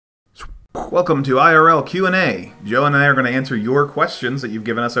Welcome to IRL Q&A. Joe and I are going to answer your questions that you've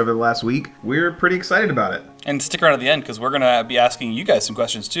given us over the last week. We're pretty excited about it. And stick around at the end because we're going to be asking you guys some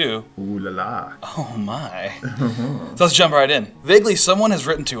questions too. Ooh la la. Oh my. So let's jump right in. Vaguely, someone has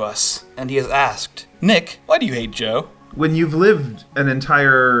written to us and he has asked, Nick, why do you hate Joe? When you've lived an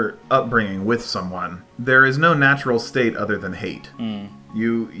entire upbringing with someone, there is no natural state other than hate.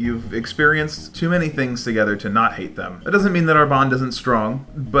 You've experienced too many things together to not hate them. That doesn't mean that our bond isn't strong,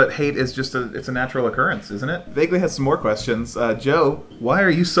 but hate is just it's a natural occurrence, isn't it? Vaguely has some more questions. Joe, why are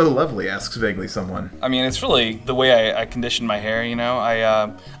you so lovely? Asks Vaguely someone. I mean, it's really the way I condition my hair, you know? I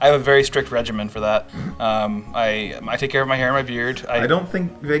have a very strict regimen for that. I take care of my hair and my beard. I don't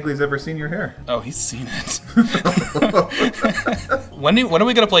think Vaguely's ever seen your hair. Oh, he's seen it. When are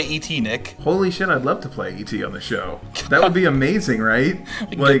we going to play E.T., Nick? Holy shit, I'd love to play E.T. on the show. That would be amazing, right?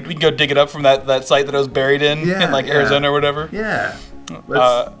 We can go dig it up from that site that I was buried in Arizona or whatever. Yeah.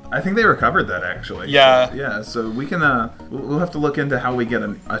 I think they recovered that actually. Yeah. So we can we'll have to look into how we get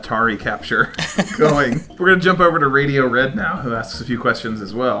an Atari capture going. We're gonna jump over to Radio Red now, who asks a few questions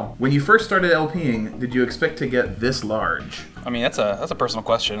as well. When you first started LPing, did you expect to get this large? I mean, that's a personal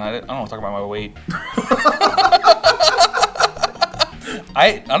question. I don't want to talk about my weight.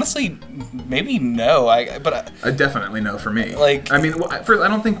 I honestly, maybe no. I definitely no for me. Like, I mean, first, I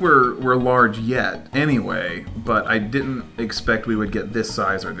don't think we're large yet, anyway. But I didn't expect we would get this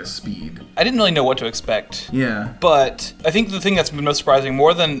size or this speed. I didn't really know what to expect. Yeah. But I think the thing that's been most surprising,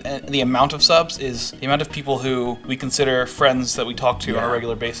 more than the amount of subs, is the amount of people who we consider friends that we talk to on a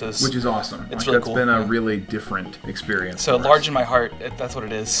regular basis. Which is awesome. It's really cool. It's been a really different experience. So large in my heart, that's what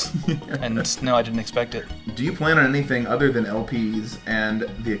it is. And no, I didn't expect it. Do you plan on anything other than LPs and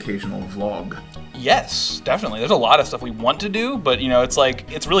the occasional vlog? Yes, definitely. There's a lot of stuff we want to do, but you know, it's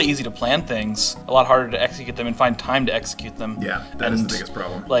really easy to plan things, a lot harder to execute them and find time to execute them. Yeah, that is the biggest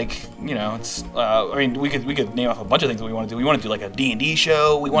problem. Like, you know, it's I mean, we could name off a bunch of things that we want to do. We want to do like a D&D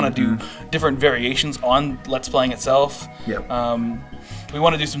show. We want to do different variations on Let's Playing itself. Yep. We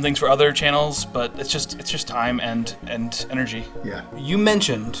want to do some things for other channels, but it's just time and energy. Yeah. You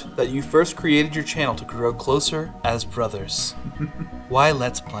mentioned that you first created your channel to grow closer as brothers. Why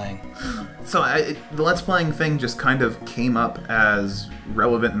Let's Playing? So the Let's Playing thing just kind of came up as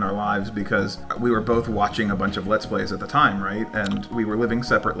relevant in our lives because we were both watching a bunch of Let's Plays at the time, right? And we were living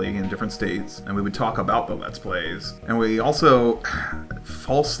separately in different states, and we would talk about the Let's Plays. And we also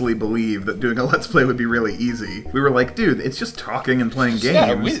falsely believed that doing a Let's Play would be really easy. We were like, dude, it's just talking and playing games.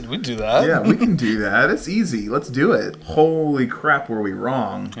 Yeah, we do that. Yeah, we can do that. It's easy. Let's do it. Holy crap, were we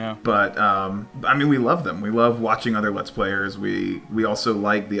wrong. Yeah. But, I mean, we love them. We love watching other Let's Players. We also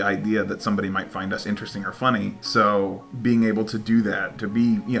like the idea that somebody might find us interesting or funny. So being able to do that, to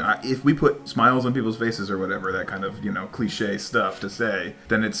be, you know, if we put smiles on people's faces or whatever, that kind of, you know, cliche stuff to say,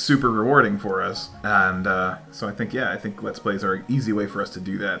 then it's super rewarding for us. And so I think Let's Plays are an easy way for us to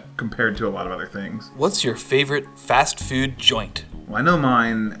do that compared to a lot of other things. What's your favorite fast food joint? Well, I know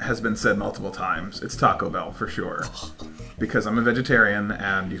mine has been said multiple times. It's Taco Bell for sure. Because I'm a vegetarian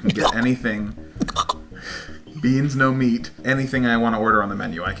and you can get anything. Beans, no meat, anything I want to order on the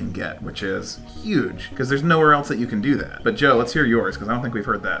menu I can get, which is huge, because there's nowhere else that you can do that. But Joe, let's hear yours, because I don't think we've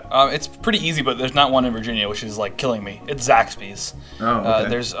heard that. It's pretty easy, but there's not one in Virginia, which is like killing me. It's Zaxby's. Oh, okay.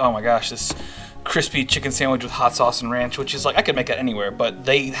 There's, oh my gosh, this crispy chicken sandwich with hot sauce and ranch, which is like, I could make it anywhere, but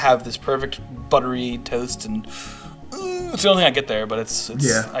they have this perfect buttery toast and it's the only thing I get there, but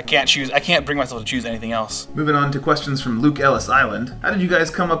yeah. I can't bring myself to choose anything else. Moving on to questions from Luke Ellis Island. How did you guys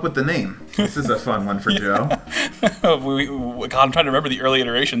come up with the name? This is a fun one for Joe. God, I'm trying to remember the early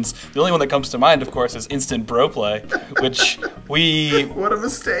iterations. The only one that comes to mind, of course, is Instant Bro Play, which we... What a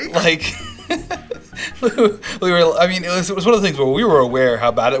mistake. Like... I mean, it was one of the things where we were aware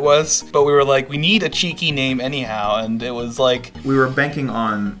how bad it was, but we were like, we need a cheeky name anyhow, and it was like... We were banking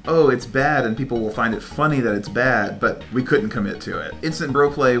on, oh, it's bad, and people will find it funny that it's bad, but we couldn't commit to it. Instant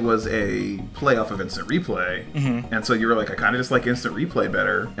Bro Play was a play off of Instant Replay, and so you were like, I kind of just like Instant Replay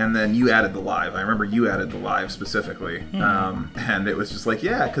better, and then you added the live. I remember you added the live specifically, and it was just like,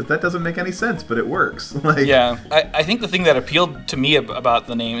 yeah, because that doesn't make any sense, but it works. Like, yeah, I think the thing that appealed to me about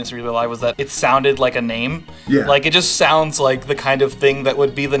the name Instant Replay Live was that it sounded like a name. Yeah. Like, it just sounds like the kind of thing that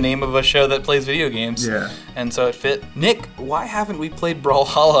would be the name of a show that plays video games. Yeah. And so it fit. Nick, why haven't we played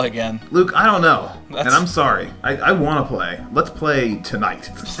Brawlhalla again? Luke, I don't know. And I'm sorry. I want to play. Let's play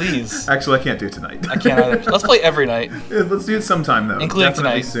tonight. Please. Actually, I can't do it tonight. I can't either. Let's play every night. Yeah, let's do it sometime, though. Including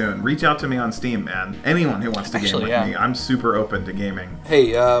Definitely tonight. soon. Reach out to me on Steam, man. Anyone who wants to game with me. I'm super open to gaming.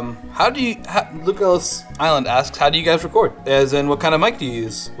 Hey, Luke Ellis Island asks, how do you guys record? As in, what kind of mic do you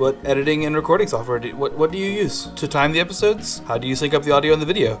use? What editing and recording software software what do you use to time the episodes? How do you sync up the audio and the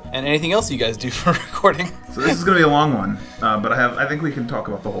video? And anything else you guys do for recording? So this is going to be a long one, but I think we can talk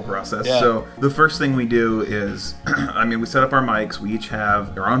about the whole process. Yeah. So the first thing we do is, we set up our mics. We each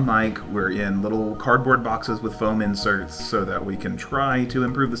have our own mic. We're in little cardboard boxes with foam inserts so that we can try to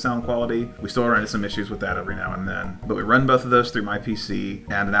improve the sound quality. We still run into some issues with that every now and then, but we run both of those through my PC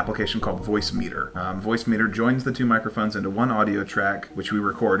and an application called Voice Meter. Voice Meter joins the two microphones into one audio track, which we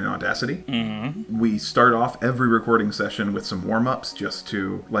record in Audacity. Mm-hmm. We start off every recording session with some warm-ups just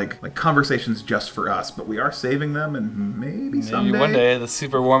to, like conversations just for us, but we are saving them, and maybe someday. Maybe one day, the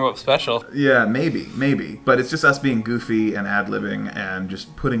super warm-up special. Yeah, maybe. But it's just us being goofy and ad-libbing and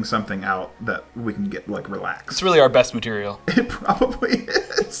just putting something out that we can get, relaxed. It's really our best material. It probably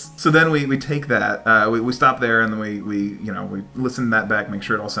is. So then we take that, we stop there, and then we listen to that back, make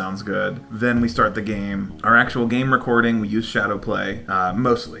sure it all sounds good. Then we start the game. Our actual game recording, we use Shadowplay,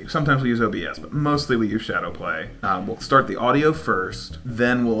 mostly. Sometimes we use OBS, but mostly we use Shadowplay. We'll start the audio first,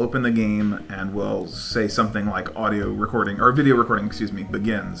 then we'll open the game, and we'll say something like video recording,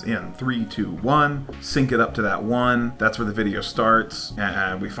 begins in 3, 2, 1. Sync it up to that 1. That's where the video starts,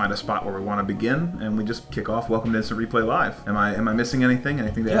 and we find a spot where we want to begin, and we just kick off Welcome to Instant Replay Live. Am I missing anything?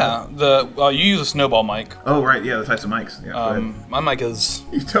 Anything to add? Yeah, you use a snowball mic. Oh, right, yeah, the types of mics. Yeah, my mic is...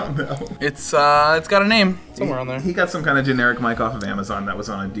 You don't know. It's got a name somewhere on there. He got some kind of generic mic off of Amazon that was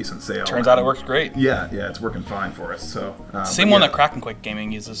on a decent sale. Turns out it works great. Yeah, it's working fine for us. So same one that Kraken Quick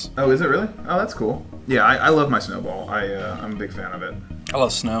Gaming uses. Oh, is it really? Oh, that's cool. Yeah, I love my snowball. I'm a big fan of it. I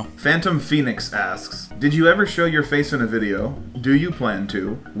love snow. Phantom Phoenix asks, did you ever show your face in a video? Do you plan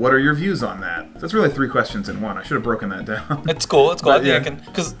to? What are your views on that? So that's really 3 questions in one. I should have broken that down. It's cool. But, I think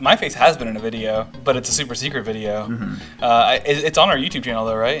because my face has been in a video, but it's a super secret video. Mm-hmm. It's on our YouTube channel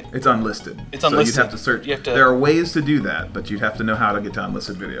though, right? It's unlisted. It's unlisted. So you'd have to search. There are ways to do that, but you'd have to know how to get to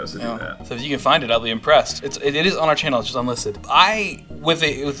unlisted videos to do that. So if you can find it, I'll be impressed. It is on our channel. It's just unlisted.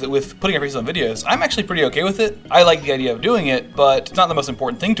 With putting our faces on videos, I'm actually pretty okay with it. I like the idea of doing it, but it's not the most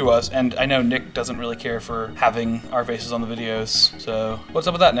important thing to us. And I know Nick doesn't really care for having our faces on the videos. So what's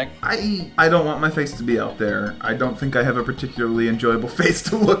up with that, Nick? I don't want my face to be out there. I don't think I have a particularly enjoyable face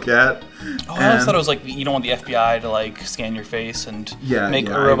to look at. Oh, I always thought it was like you don't want the FBI to scan your face and make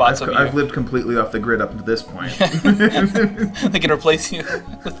robots of you. I've lived completely off the grid up to this point. They can replace you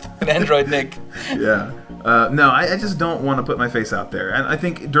with an Android Nick. Yeah. No, I just don't want to put my face out there. And I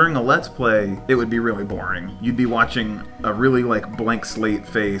think during a Let's Play, it would be really boring. You'd be watching a really blank slate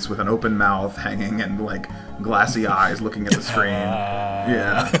face with an open mouth hanging and glassy eyes looking at the screen.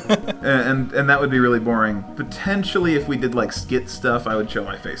 Yeah. and that would be really boring. Potentially, if we did skit stuff, I would show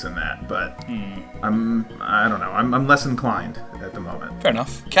my face in that. But I don't know. I'm less inclined at the moment. Fair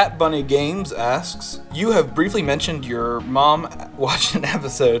enough. Cat Bunny Games asks, you have briefly mentioned your mom watched an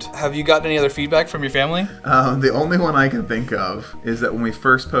episode. Have you gotten any other feedback from your family? The only one I can think of is that when we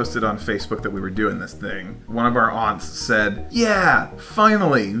first posted on Facebook that we were doing this thing, one of our aunts said, "Yeah,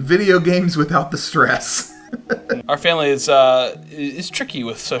 finally, video games without the stress." Our family is tricky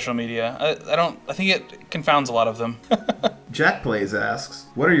with social media. I think it confounds a lot of them. Jack Plays asks,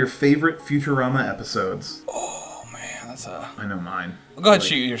 what are your favorite Futurama episodes? Oh man, that's I know mine. Go ahead,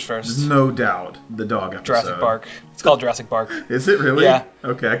 shoot yours first. No doubt, the dog episode. Jurassic Park. It's called Jurassic Park. Is it really? Yeah.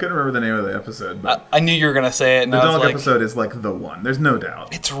 Okay, I couldn't remember the name of the episode. But I knew you were gonna say it. And the dog episode is the one. There's no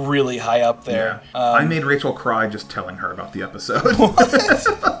doubt. It's really high up there. Yeah. I made Rachel cry just telling her about the episode.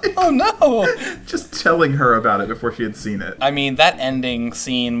 What? Oh no! Just telling her about it before she had seen it. I mean, that ending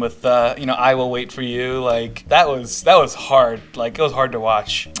scene with I will wait for you. That was hard. It was hard to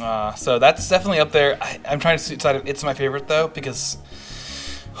watch. So that's definitely up there. I'm trying to decide if it's my favorite though, because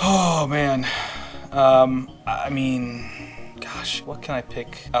oh man. I mean, gosh, what can I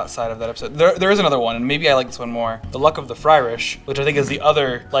pick outside of that episode? There is another one, and maybe I like this one more. The Luck of the Fryrish, which I think is the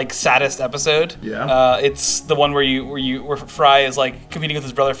other saddest episode. Yeah. It's the one where Fry is competing with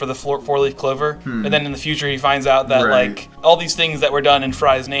his brother for the four-leaf clover, and then in the future he finds out that all these things that were done in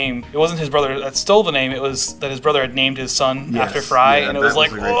Fry's name, it wasn't his brother that stole the name. It was that his brother had named his son after Fry, and it was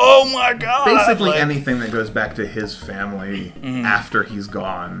oh my god. Basically anything that goes back to his family after he's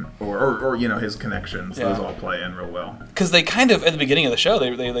gone, or his connections, those all play in real well. Because they kind of at the beginning of the show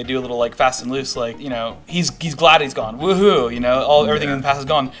they do a little fast and loose, he's glad he's gone, woohoo, everything in the past is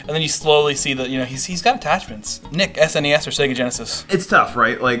gone, and then you slowly see that he's got attachments. Nick, SNES or Sega Genesis? It's tough,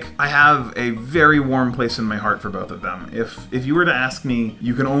 right? I have a very warm place in my heart for both of them. If you were to ask me,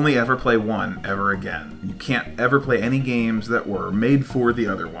 you can only ever play one ever again, you can't ever play any games that were made for the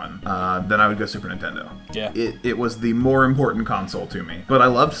other one, then I would go Super Nintendo. Yeah. It was the more important console to me. But I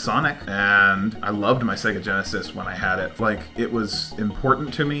loved Sonic, and I loved my Sega Genesis when I had it. it was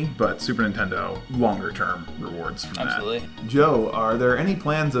important to me, but Super Nintendo, longer term rewards from Absolutely. that. Joe, are there any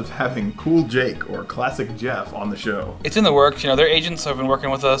plans of having Cool Jake or Classic Jeff on the show? It's in the works. Their agents have been working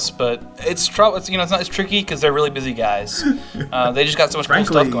with us, but it's tricky because they're really busy guys. They just got so much cool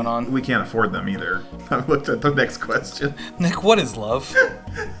stuff going on. We can't afford them either. I looked at the next question. Nick, what is love?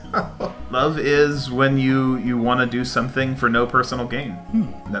 Love is when you want to do something for no personal gain.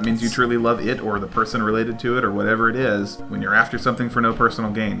 That means you truly love it or the person related to it or whatever it is. When you're after something for no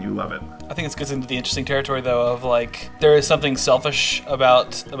personal gain, you love it. I think this gets into the interesting territory, though, of like there is something selfish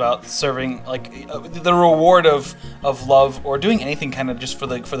about serving, like the reward of love or doing anything kind of just for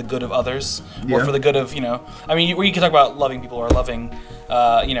the good of others or for the good of I mean, you can talk about loving people or loving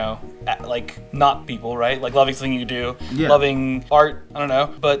like not people, right? Like loving something you do, loving art. I don't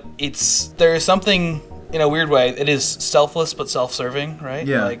know, but there is something in a weird way. It is selfless but self-serving, right?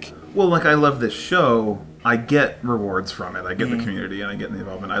 Yeah. Like I love this show. I get rewards from it. I get the community and I get the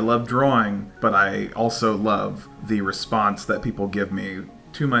involvement. I love drawing, but I also love the response that people give me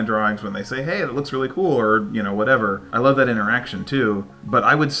to my drawings when they say, hey, it looks really cool, or whatever. I love that interaction too, but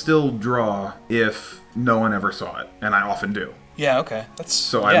I would still draw if no one ever saw it, and I often do. Yeah, okay.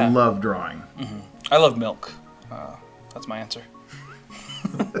 I love drawing. I love milk. That's my answer.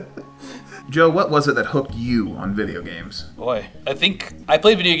 Joe, what was it that hooked you on video games? Boy, I think I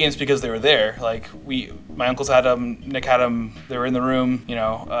played video games because they were there. Like my uncles had them, Nick had them. They were in the room.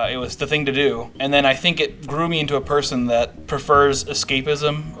 It was the thing to do. And then I think it grew me into a person that prefers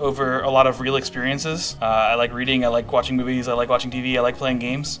escapism over a lot of real experiences. I like reading. I like watching movies. I like watching TV. I like playing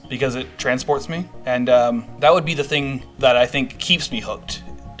games because it transports me. And that would be the thing that I think keeps me hooked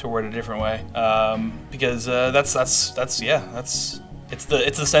toward a different way. Because It's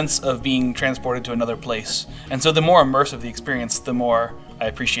the sense of being transported to another place. And so the more immersive the experience, the more I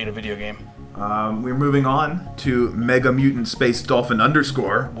appreciate a video game. We're moving on to Mega Mutant Space Dolphin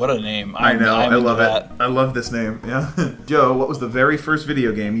 _. What a name. I know, I love it. I love this name, yeah. Joe, what was the very first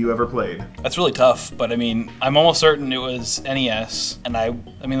video game you ever played? That's really tough, but I mean, I'm almost certain it was NES. And I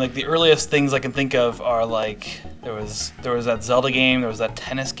mean, like the earliest things I can think of are like, there was that Zelda game, there was that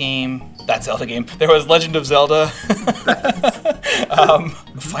tennis game, that Zelda game, there was Legend of Zelda.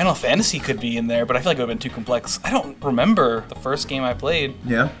 Final Fantasy could be in there, but I feel like it would have been too complex. I don't remember the first game I played.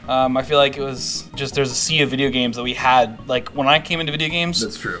 Yeah. I feel like it was just, there's a sea of video games that we had. Like when I came into video games,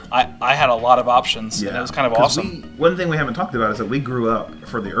 that's true. I had a lot of options. Yeah. And it was kind of awesome. One thing we haven't talked about is that we grew up,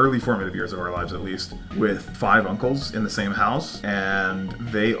 for the early formative years of our lives at least, with 5 uncles in the same house, and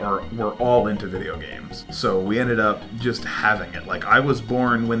were all into video games. So we ended up just having it. Like I was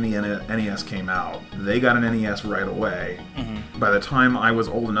born when the NES came out. They got an NES right away. By the time I was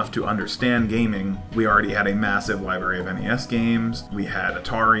old enough to understand gaming, we already had a massive library of NES games. We had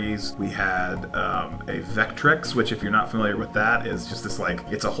Ataris. We had a Vectrex, which if you're not familiar with that, is just this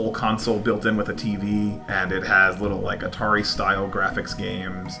it's a whole console built in with a TV, and it has little Atari-style graphics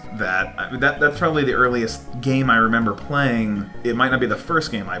games. That's probably the earliest game I remember playing. It might not be the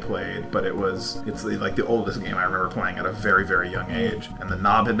first game I played, but it's like the oldest game I remember playing at a very, very young age. And the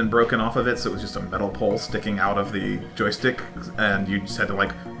knob had been broken off of it, so it was just a metal pole sticking out of the joystick, and you just had to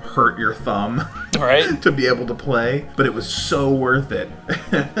hurt your thumb to be able to play, but it was so worth it.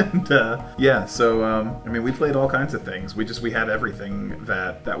 And I mean, we played all kinds of things. We had everything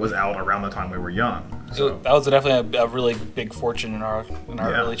that was out around the time we were young. So that was definitely a really big fortune in our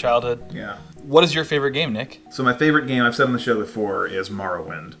early childhood. Yeah. What is your favorite game, Nick? So my favorite game, I've said on the show before, is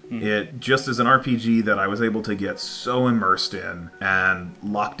Morrowind. It just is an RPG that I was able to get so immersed in and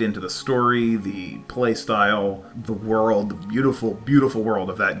locked into the story, the play style, the world, the beautiful, beautiful world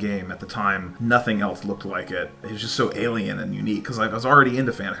of that game. At the time, nothing else looked like it. It was just so alien and unique, because I was already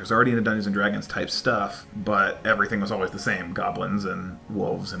into fantasy, I was already into Dungeons & Dragons type stuff, but everything was always the same. Goblins and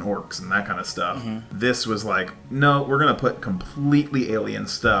wolves and orcs and that kind of stuff. This was no, we're going to put completely alien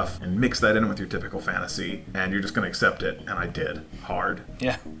stuff and mix that in with your typical fantasy, and you're just going to accept it, and I did. Hard.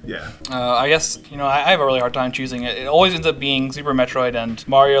 Yeah. I guess, I have a really hard time choosing it. It always ends up being Super Metroid and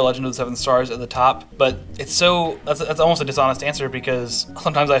Mario Legend of the Seven Stars at the top, but that's almost a dishonest answer, because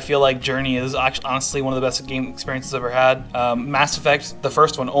sometimes I feel like Journey is actually honestly one of the best game experiences I've ever had. Mass Effect, the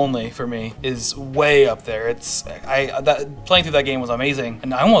first one only for me, is way up there. Playing through that game was amazing,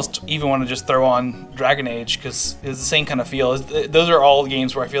 and I almost even want to just throw on Dragon Age, because it's the same kind of feel. Those are all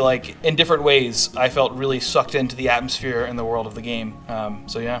games where I feel like in different ways I felt really sucked into the atmosphere and the world of the game.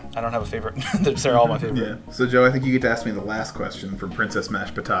 So yeah, I don't have a favorite. They're all my favorite. Yeah. So Joe, I think you get to ask me the last question from Princess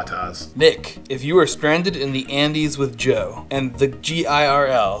Mashed Potatoes. Nick, if you were stranded in the Andes with Joe and the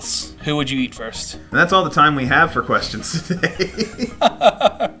IRLs, who would you eat first? And that's all the time we have for questions today.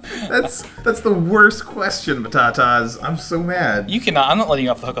 That's the worst question, Batatas. I'm so mad. You cannot. I'm not letting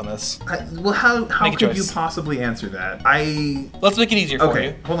you off the hook on this. Well, how Make a could you choice. possibly answer that? Let's make it easier for you.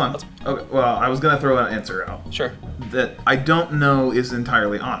 Okay, hold on. Okay, well, I was gonna throw an answer out. Sure. That I don't know is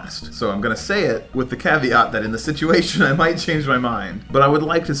entirely honest. So I'm going to say it with the caveat that in the situation I might change my mind. But I would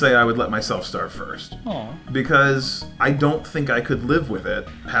like to say I would let myself starve first. Aw. Because I don't think I could live with it,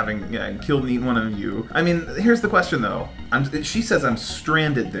 having killed and eaten one of you. I mean, here's the question though. She says I'm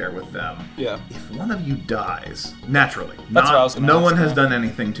stranded there with them. Yeah. If one of you dies, naturally. That's what I was gonna No ask, one has yeah. done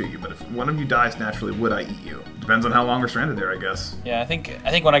anything to you, but if one of you dies naturally, would I eat you? Depends on how long we're stranded there, I guess. Yeah, I think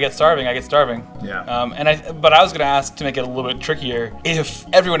when I get starving, I get starving. Yeah. But I was gonna ask to make it a little bit trtrickier if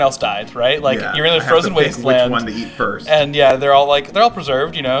everyone else died, right? Like Yeah, you're in I a have frozen to pick wasteland. which one to eat first. And yeah, they're all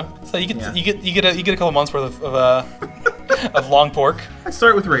preserved, you know. So you get Yeah. you get a couple months worth of long pork. I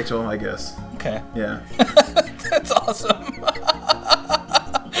start with Rachel, I guess. Okay. Yeah. That's awesome.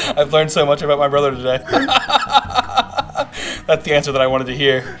 I've learned so much about my brother today. That's the answer that I wanted to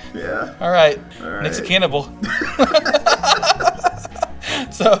hear. Yeah. All right. right. Nick's a cannibal.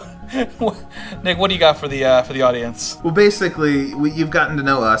 So, Nick, what do you got for the audience? Well, basically, you've gotten to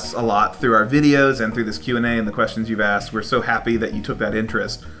know us a lot through our videos and through this Q&A and the questions you've asked. We're so happy that you took that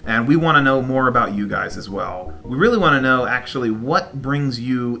interest, and we want to know more about you guys as well. We really want to know, actually, what brings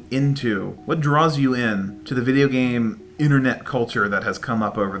you into, what draws you in to the video game internet culture that has come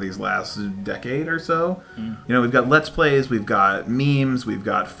up over these last decade or so. You know, we've got Let's Plays, we've got memes, we've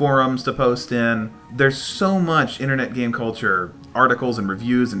got forums to post in. There's so much internet game culture, articles and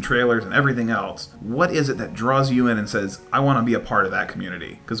reviews and trailers and everything else. What is it that draws you in and says, I want to be a part of that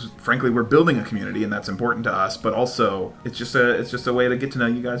community? Because frankly, we're building a community and that's important to us, but also it's just a way to get to know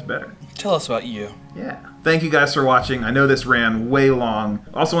you guys better. Tell us about you. Yeah. Thank you guys for watching. I know this ran way long.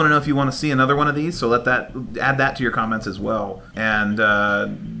 Also want to know if you want to see another one of these, so add that to your comments as well. And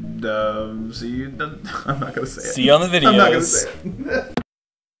see you. I'm not gonna say it. See you on the videos. I'm not gonna say it.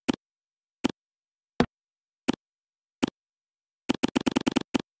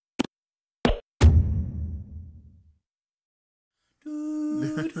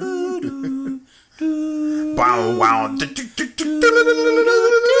 Wow, wow.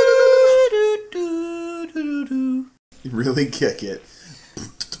 Really kick it.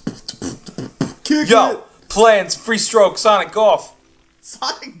 Kick Yo, it. plans, free stroke, Sonic Golf.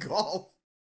 Sonic Golf.